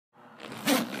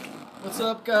What's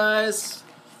up, guys?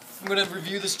 I'm gonna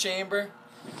review this chamber.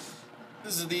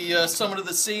 This is the summit of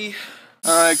the sea.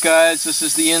 Alright guys, this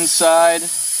is the inside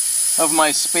of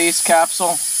my space capsule.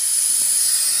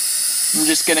 I'm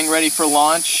just getting ready for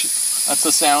launch. That's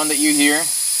the sound that you hear.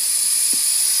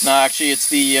 No, actually it's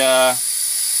the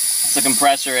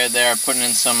compressor right there putting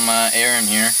in some air in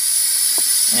here.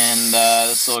 And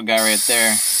this little guy right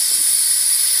there.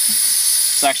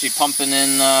 It's actually pumping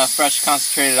in fresh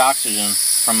concentrated oxygen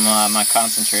from my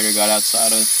concentrator got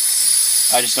outside of it.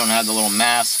 I just don't have the little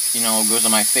mask, you know, goes on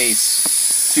my face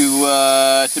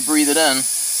to breathe it in.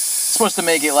 It's supposed to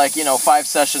make it like, you know, 5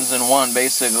 sessions in one,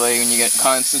 basically, when you get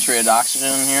concentrated oxygen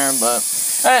in here. But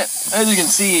hey, as you can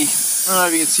see, I don't know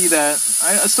if you can see that,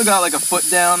 I still got like a foot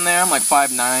down there. I'm like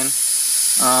 5'9", and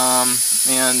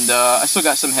I still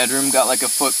got some headroom. Got like a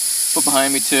foot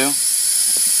behind me too.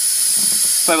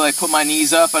 If I like put my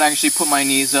knees up, I'd actually put my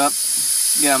knees up.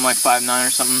 Yeah, I'm like 5'9" or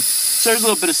something. So there's a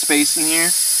little bit of space in here.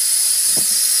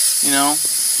 You know,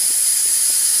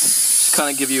 just kind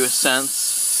of give you a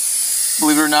sense.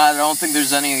 Believe it or not, I don't think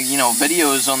there's any, you know,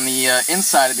 videos on the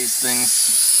inside of these things.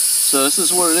 So this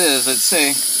is what it is. I'd say,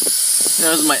 you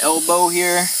know, this is my elbow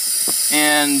here,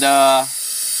 and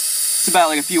it's about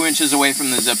like a few inches away from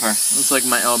the zipper. It's like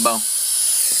my elbow,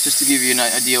 just to give you an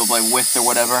idea of like width or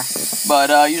whatever.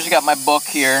 But I usually got my book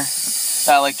here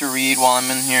that I like to read while I'm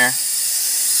in here.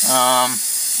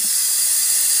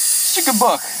 It's a good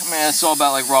book. I mean, it's all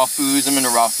about like raw foods. I'm into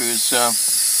raw foods, so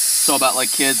it's all about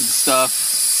like kids and stuff.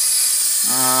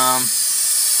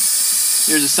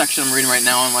 Here's a section I'm reading right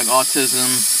now on like autism.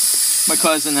 My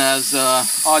cousin has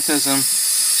autism,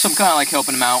 so I'm kind of like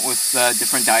helping him out with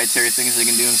different dietary things they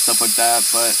can do and stuff like that.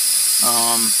 But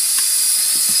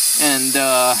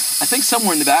I think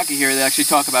somewhere in the back of here they actually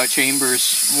talk about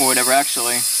chambers or whatever.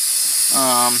 Actually,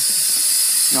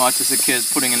 you know, autistic kids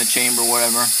putting in a chamber or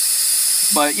whatever.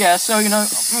 But yeah, so, you know,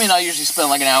 I mean, I usually spend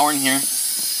like an hour in here,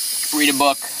 read a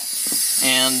book,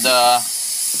 and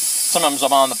sometimes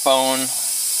I'm on the phone,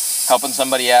 helping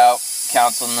somebody out,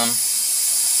 counseling them.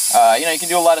 You know, you can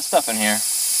do a lot of stuff in here,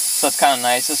 so it's kind of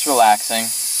nice. It's relaxing.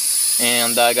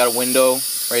 And I got a window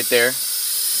right there.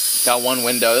 Got one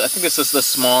window. I think this is the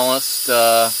smallest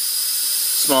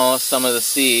sum of the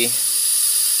sea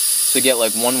to get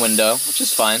like one window, which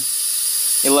is fine.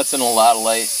 It lets in a lot of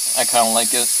light. I kind of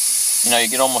like it. You know,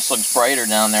 it almost looks brighter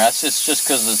down there. That's just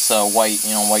because it's white,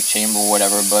 you know, white chamber or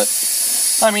whatever. But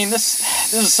I mean, this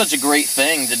is such a great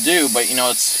thing to do. But you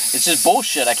know, it's just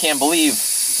bullshit. I can't believe,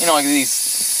 you know, like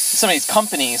some of these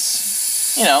companies,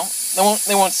 you know,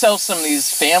 they won't sell some of these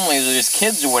families or these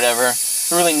kids or whatever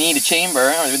who really need a chamber,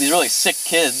 or these really sick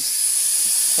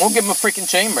kids. We'll give them a freaking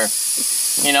chamber,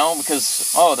 you know, because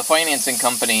the financing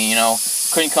company, you know,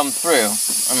 couldn't come through.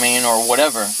 I mean, or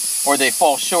whatever. Or they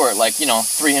fall short, like, you know,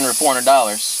 $300,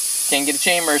 $400. Can't get a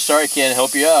chamber, sorry, can't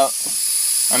help you out.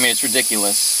 I mean, it's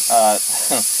ridiculous.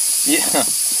 Yeah.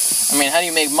 I mean, how do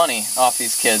you make money off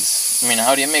these kids? I mean,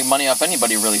 how do you make money off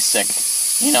anybody really sick?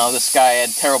 You know, this guy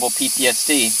had terrible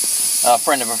PTSD. A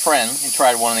friend of a friend, he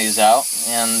tried one of these out,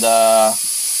 and,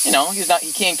 you know, he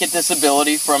can't get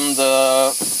disability from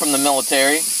the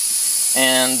military,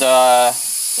 and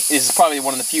this is probably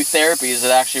one of the few therapies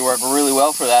that actually work really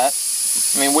well for that.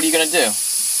 I mean, what are you going to do?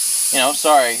 You know,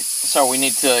 sorry, we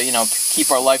need to, you know, keep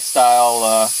our lifestyle,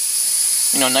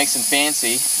 you know, nice and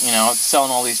fancy, you know, selling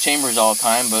all these chambers all the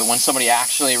time, but when somebody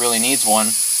actually really needs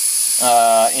one,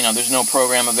 you know, there's no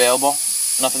program available,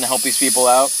 nothing to help these people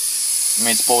out. I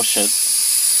mean, it's bullshit.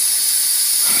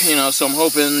 You know, so I'm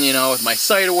hoping, you know, with my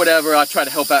site or whatever, I'll try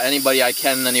to help out anybody I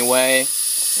can in any way.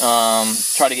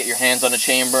 Try to get your hands on a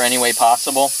chamber any way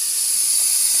possible.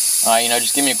 You know,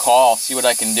 just give me a call, see what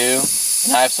I can do.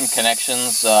 And I have some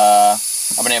connections.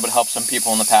 I've been able to help some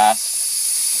people in the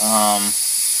past.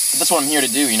 But that's what I'm here to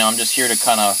do, you know. I'm just here to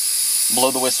kind of blow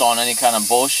the whistle on any kind of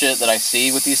bullshit that I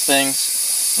see with these things,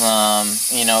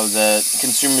 you know, that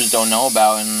consumers don't know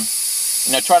about. And,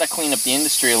 you know, try to clean up the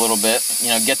industry a little bit. You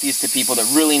know, get these to people that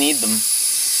really need them,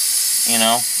 you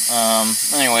know.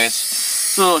 Anyways,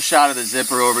 just a little shot of the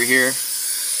zipper over here.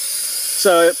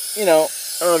 So, you know, I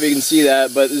don't know if you can see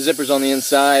that, but the zipper's on the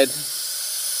inside.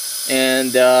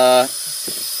 And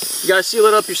you gotta seal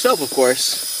it up yourself, of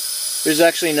course. There's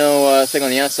actually no thing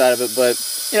on the outside of it, but,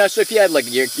 you know, so if you had like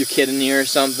your kid in here or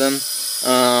something,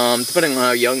 depending on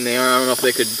how young they are, I don't know if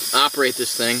they could operate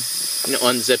this thing, you know,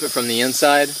 unzip it from the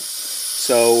inside.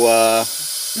 So,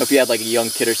 if you had like a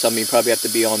young kid or something, you probably have to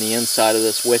be on the inside of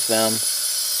this with them.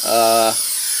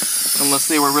 Unless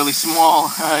they were really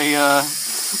small. I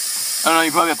don't know,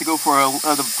 you probably have to go for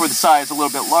the size a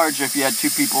little bit larger if you had 2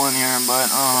 people in here, but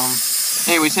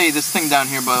Anyways, hey, this thing down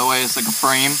here, by the way, is like a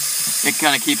frame. It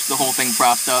kind of keeps the whole thing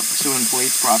propped up so it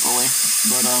inflates properly.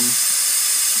 But,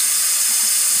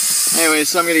 anyways,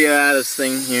 so I'm going to get out of this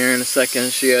thing here in a second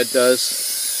and show you how it does.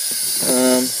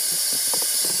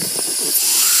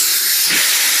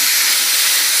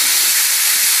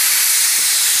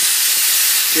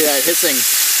 See that hissing?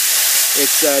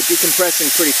 It's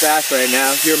decompressing pretty fast right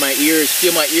now. Hear my ears,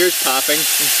 feel my ears popping.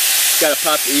 Gotta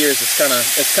pop the ears, it's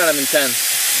kind of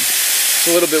intense. It's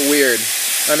a little bit weird.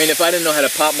 I mean, if I didn't know how to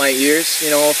pop my ears,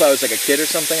 you know, if I was like a kid or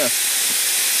something, it'd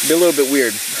be a little bit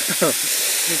weird.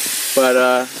 But,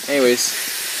 anyways,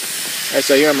 as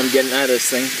I hear I'm getting out of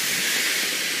this thing.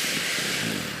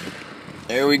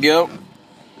 There we go.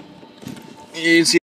 You can see